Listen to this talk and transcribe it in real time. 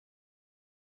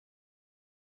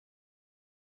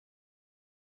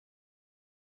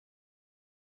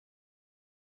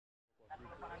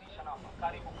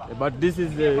But this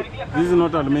is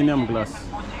not aluminium glass.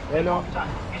 Hello.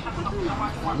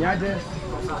 Nyaje.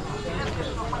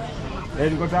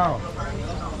 Go down.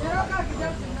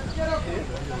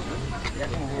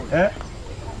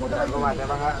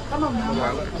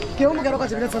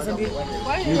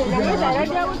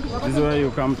 This is where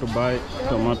you come to buy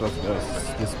tomatoes.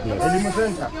 This place.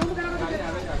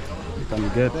 You can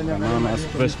get bananas,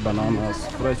 fresh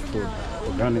food,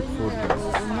 organic food.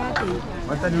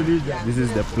 This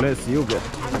is the place you get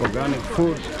organic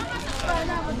food.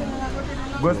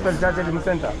 Gospel Church Elimu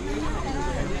Center.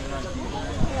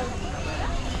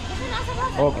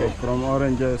 Okay, from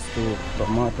oranges to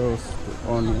tomatoes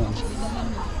to onions.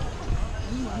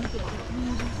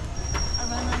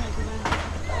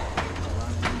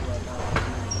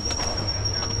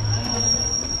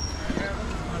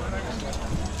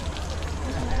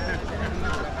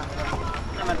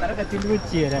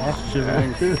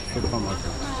 Shivering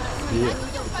supermarket. Yeah.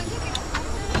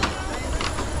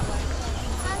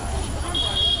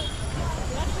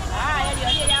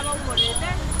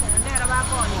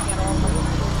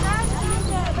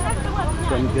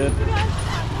 Can get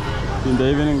in the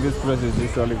evening. This place is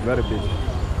usually very big.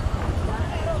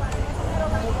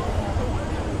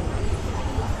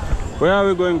 Where are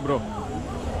we going, bro? We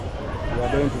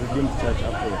are going to the Redeemed Church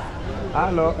up here.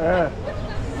 Hello,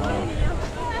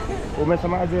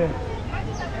 umesemaje?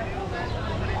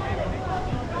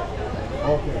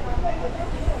 Okay.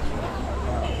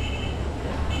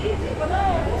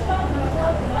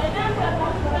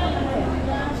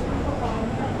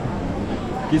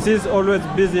 Kisii is always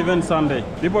busy even Sunday.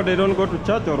 People, they don't go to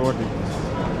church or what?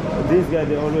 These guys,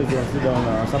 they always sit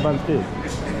on Sabbath day.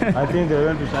 I think they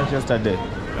went to church yesterday.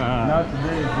 Now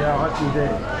today is their working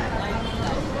day.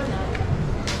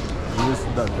 This is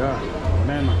the guy.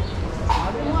 Man.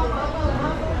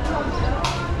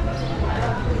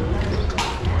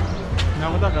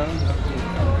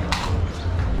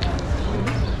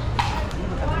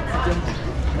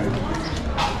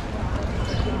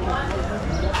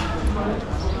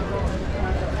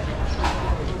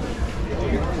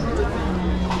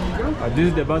 This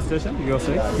is the bus station, you're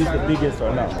saying? This is the biggest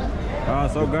one now.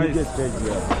 So guys,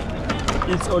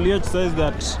 it's Oliech says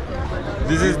that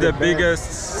this is the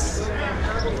biggest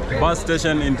bus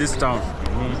station in this town.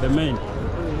 The main.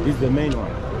 This is the main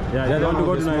one. Yeah, you want to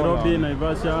go to Nairobi,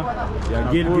 Naivasha,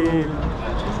 Gilgil,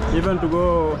 even to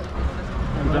go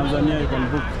to Tanzania, you can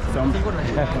book some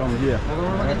from here.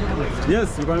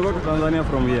 Yes, you can go to Tanzania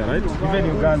from here, right? Even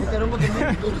Uganda.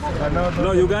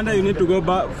 No, Uganda you need to go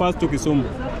first to Kisumu.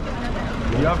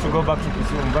 You have to go back to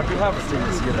Kisii, but we have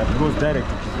stations here that goes direct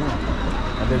to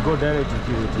Kisii. And they go direct to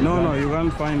No, you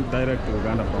can't find direct to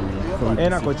Uganda from here.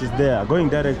 Ena coach is there, going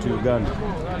direct to Uganda.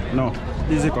 No,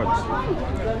 easy coach.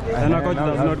 Ena coach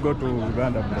does not go to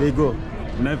Uganda. Bro. They go.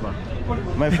 Never.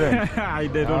 My friend.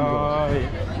 They don't go.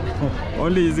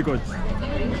 Only easy coach.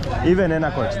 Even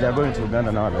Ena coach, they are going to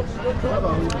Uganda nowadays.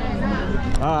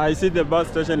 I see the bus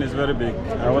station is very big.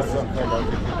 I was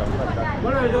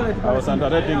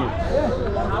underrating it.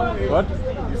 What?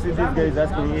 You see, this guy is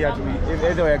asking here if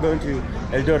either we are going to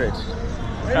Eldoret.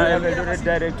 Eldoret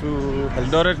direct to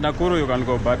Eldoret, Nakuru you can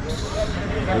go, but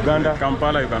Uganda,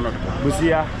 Kampala you cannot go.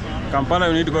 Busia. Kampala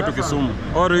you need to go to Kisumu,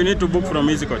 or you need to book from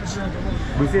Easy Coach.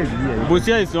 Busia is here.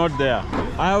 Busia is not there.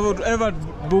 I have ever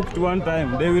booked one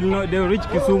time. They will reach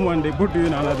Kisumu and they put you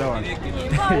in another one.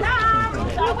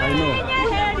 I know.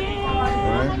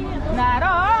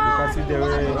 You can see the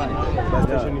way the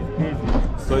station is busy.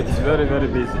 So it's very, very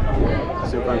busy,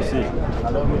 as you can see.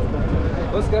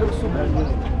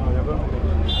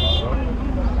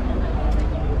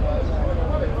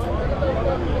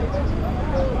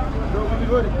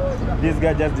 This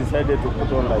guy just decided to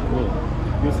put on like me.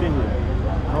 You see him?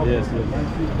 Yes,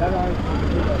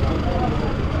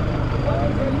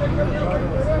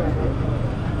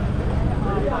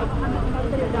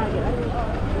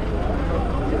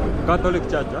 Catholic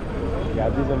Church, huh? Yeah,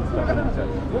 this one is Catholic Church.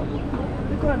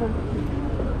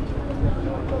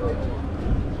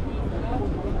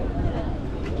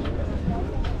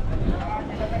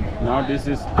 Now this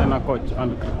is Ena Coach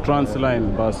and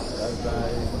Transline bus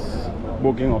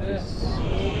booking office.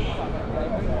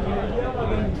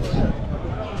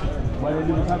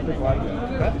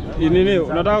 Nini,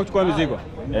 unataka kuchukua mizigo?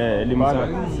 Elimu sana.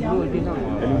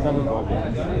 Elimu sana kwa wapi?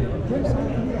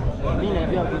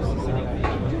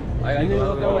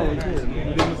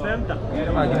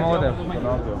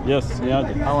 Yes,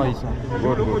 niaje. How are you, sir?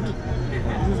 Good.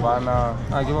 Bana,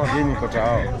 gini kocha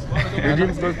hao.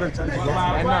 Redeemed Gospel Church.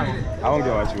 Hao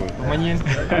ndio wachuo. Mwenye.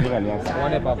 Kabla nianze.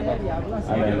 Wale papa.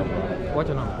 Ana.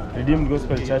 Wacha na. Redeemed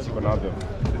Gospel Church iko na wapi?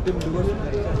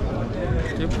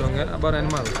 Chip donge about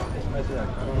animal.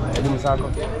 Elimu sako.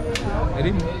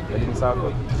 Elimu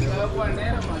Sako.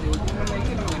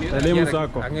 Elimu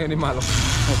sako. Angeo ni malo.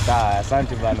 Sawa,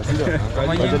 asante bana. Sio.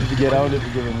 Ngoja tupige round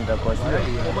tupige venye nitakuwa sio.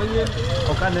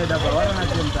 Okane daba wana na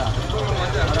chemta.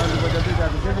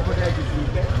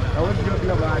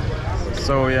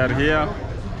 So we are here.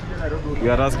 We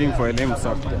are asking for elimu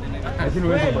sako. Lakini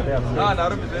wewe unapotea.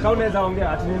 Kama unaweza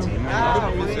ongea ati nini?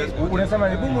 Unasema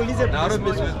hebu muulize.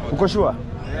 Uko sure?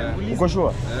 Uko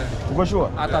sure? Uko sure?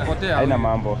 Atapotea. Haina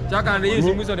mambo. Chaka ndio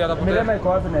hizi mwisho ndio atapotea. Mirema iko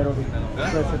wapi Nairobi?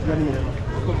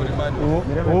 Huko mlimani.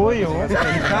 Huyo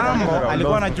Kambo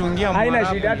alikuwa anachungia haina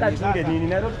mwarabu. shida hata chunge nini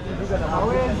Nairobi.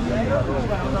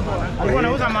 Alikuwa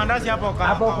anauza mandazi hapo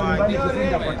Hapo huko nyumbani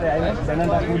kusinda potea. Haina shida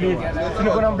naenda kuuliza. Si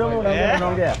niko na mdomo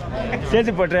unaongea.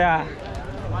 Siwezi potea.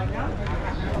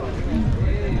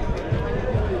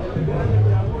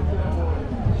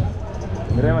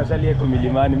 Mirema shali yako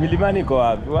milimani. Milimani iko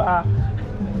wapi?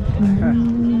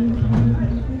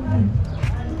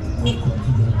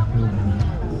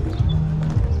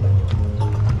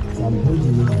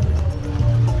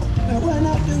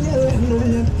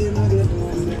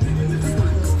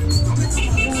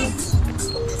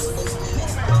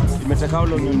 Imetaka how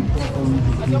long in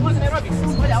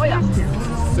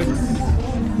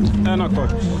And a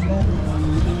coach.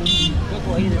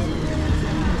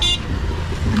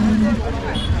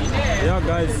 Yeah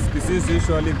guys, this is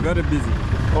usually very busy.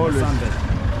 Always. Sunday.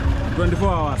 24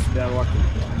 hours they are working.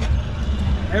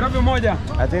 Nairobi moja.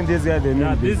 I think this guy they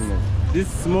mean business. These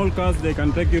small cars they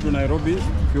can take you to Nairobi.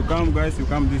 If you come guys, you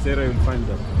come this area, you'll find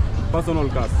them. Personal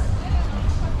cars.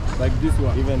 Like this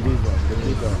one. Even this one, the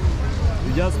big one.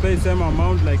 You just pay same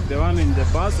amount like the one in the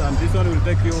bus, and this one will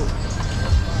take you.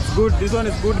 It's good. This one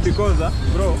is good because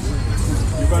bro,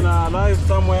 you can arrive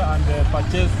somewhere and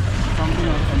purchase something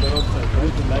on the roadside,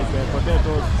 right? Like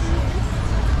potatoes.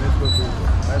 Let's go to it.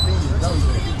 I think it's down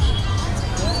there.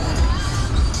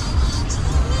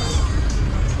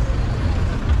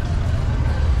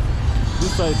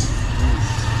 This side.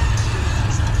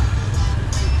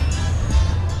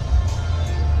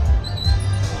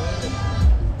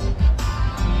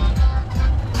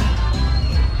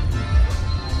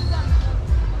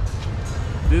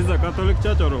 This is a Catholic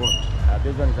church or what?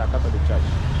 This one is a Catholic church.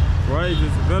 Why is it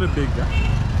very big?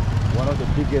 One of the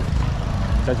biggest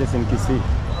churches in Kisii.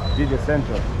 This is the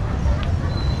center.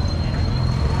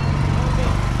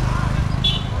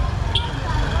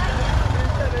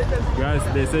 Guys,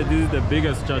 they say this is the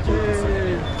biggest church in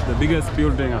Kisii. The biggest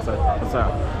building as a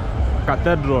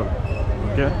cathedral.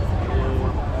 Okay?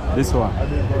 This one.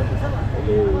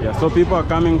 Yeah, so people are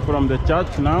coming from the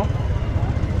church now.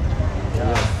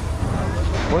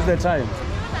 What's the time?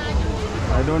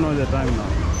 I don't know the time now.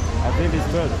 I think it's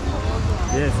 12.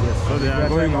 Yes. So they are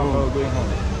going home.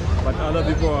 But other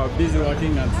people are busy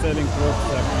working and selling clothes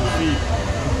like you see.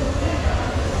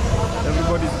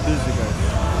 Everybody's busy, guys.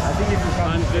 I think if you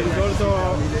come And there is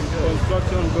also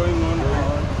construction going on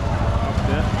up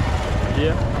there.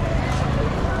 Here.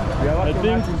 we are I working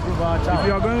think hard to improve our if town.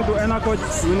 you are going to Enakoch,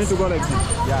 you need to go like this.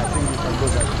 Yeah, I think we can go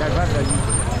back.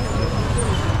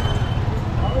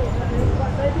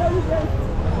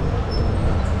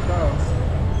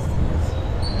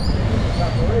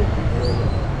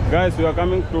 Guys, we are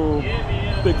coming to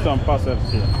pick some parcels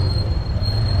here.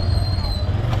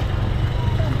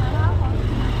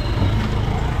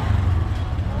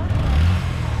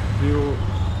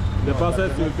 The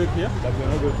parcels you will pick here? But we're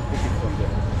not going to pick it from there.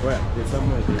 Where? There's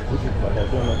somewhere they put it, but I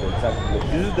don't know the exact place.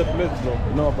 This is the place, bro.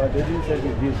 No, but they didn't tell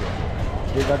me this one.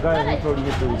 There's a guy who told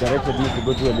me to directed me to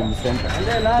go to Elimu Center, but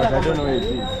I don't know where it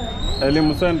is.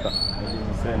 Elimu Center.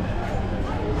 Elimu Center.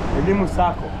 Elimu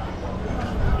Sako.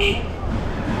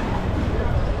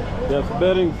 There's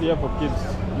bearings here for kids.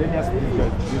 Let me ask these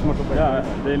guys. This motorbike.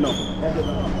 Yeah, they know.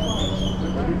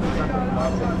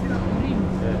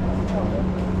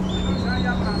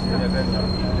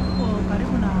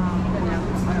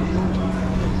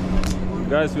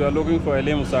 Guys, we are looking for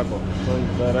Elimu Sako. So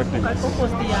he's directing us.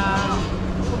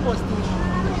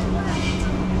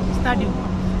 Stadium.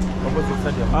 Opposite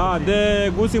stadium. Ah,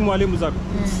 the Gusi Mwalimu Sako.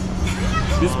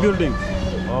 This building.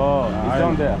 Oh, it's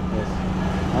down there. Yes.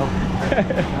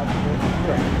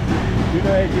 You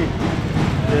know it?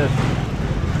 Yes.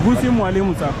 Gusi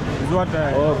Mwalimu Sako is what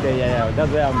Okay, yeah.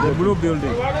 That's where I'm the looking. blue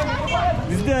building.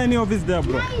 Is there any office there,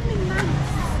 bro?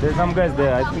 There's some guys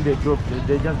there. I think they just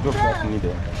dropped that me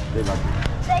there. They love it.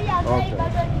 Okay.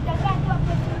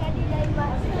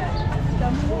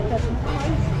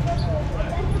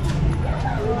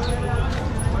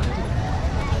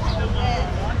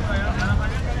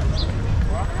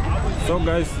 So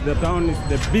guys, the town is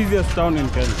the busiest town in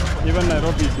Kenya. Even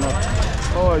Nairobi is not.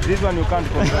 Oh, this one you can't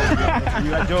compare.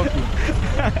 You are joking.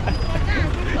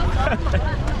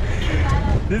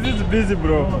 This is busy,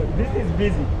 bro. Oh, this is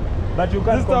busy. But you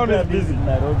can't This town compare is busy. this with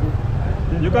Nairobi.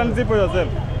 You can see for yourself.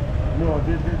 No,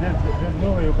 there's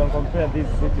no way you can compare this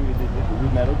city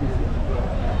with Nairobi city.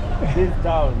 This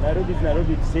town,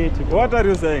 Nairobi city. What are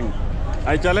you saying?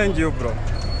 I challenge you, bro.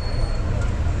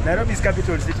 Nairobi is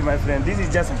capital city, my friend. This is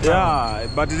just a town. Yeah,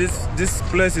 but this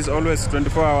place is always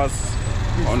 24 hours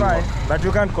It's on fine, work. but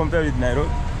you can't compare with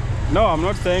Nairobi. No, I'm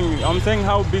not saying. I'm saying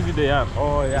how busy they are.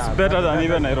 Oh yeah. It's better than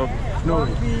even Nairobi. No.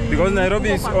 Because Nairobi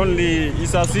is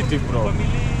a city, bro.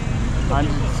 And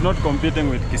it's not competing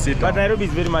with Kisii. But Nairobi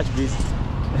is very much busy.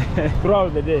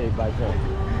 Throughout the day, by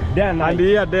day and night. And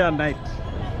here, day and night.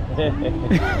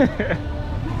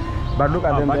 But look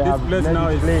at them. But they this have place made now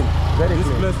it is clean. Very this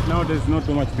clean. place now there's not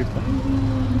too much people.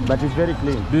 But it's very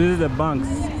clean. This is the banks.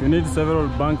 You need several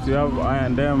banks. You have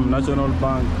I&M, National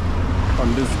Bank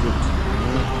on this route.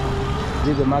 This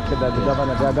is the market that the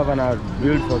governor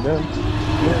built for them.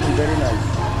 Looks very nice.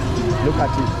 Look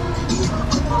at it.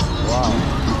 Wow.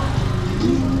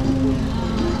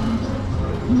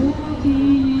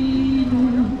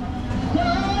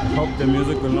 Hope the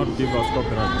music will not give us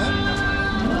copyright.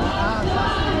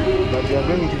 But we are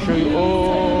going to show you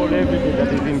all everything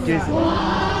that is in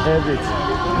Kisii. Everything.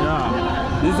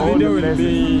 Yeah, this All video the will places.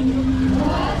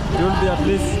 be at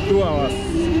least 2 hours.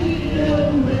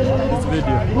 This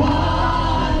video.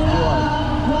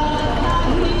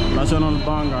 National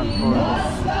Bank and all this.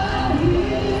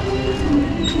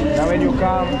 Now when you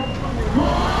come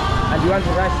and you want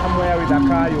to rush somewhere with a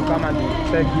car, you come and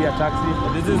take here taxi.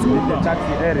 This is the Uber.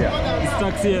 taxi area. It's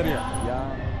taxi area. Yeah.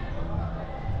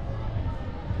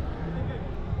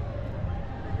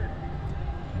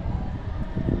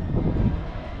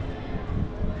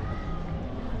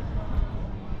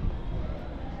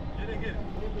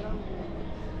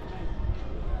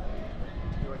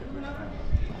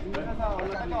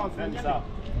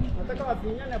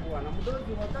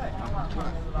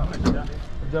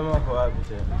 Jamaa wako wapi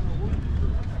tena?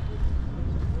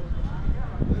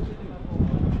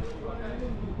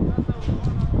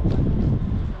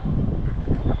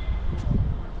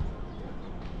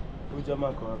 Huyu jamaa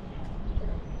wako wapi?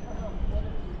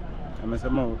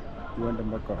 Amesema uende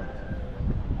mpaka wapi?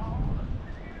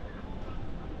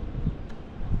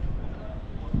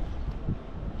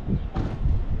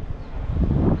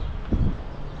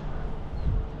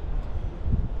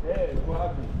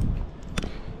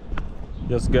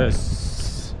 Yes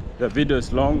guys, the video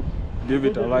is long. Give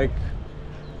it a like.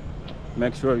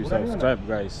 Make sure you subscribe,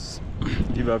 guys.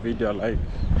 Give a video a like,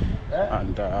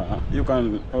 and you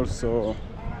can also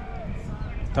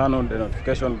turn on the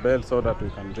notification bell so that we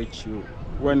can reach you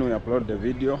when we upload the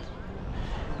video.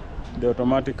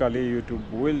 Automatically YouTube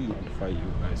will notify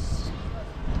you guys.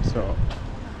 So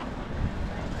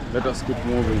let us keep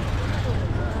moving,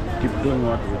 keep doing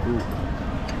what we do.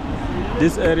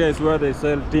 This area is where they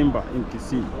sell timber in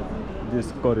Kisii,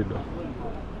 this corridor.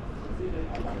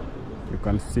 You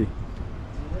can see.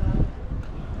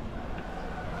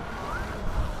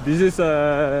 This is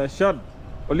a shed,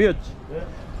 Oliach.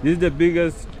 This is the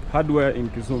biggest hardware in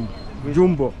Kisumu.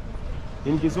 Jumbo.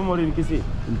 In Kisumu or in Kisii?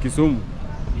 In Kisumu.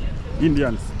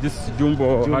 Indians, this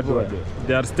Jumbo hardware.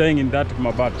 They are staying in that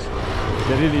Mabat.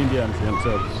 The real Indians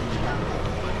themselves.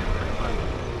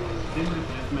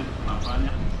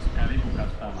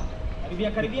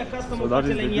 So that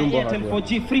is the Jumbo hardware.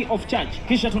 4G free of charge.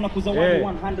 Kisha tunakuzawadi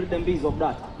 100 MB of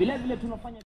data. Vile vile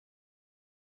tunafanya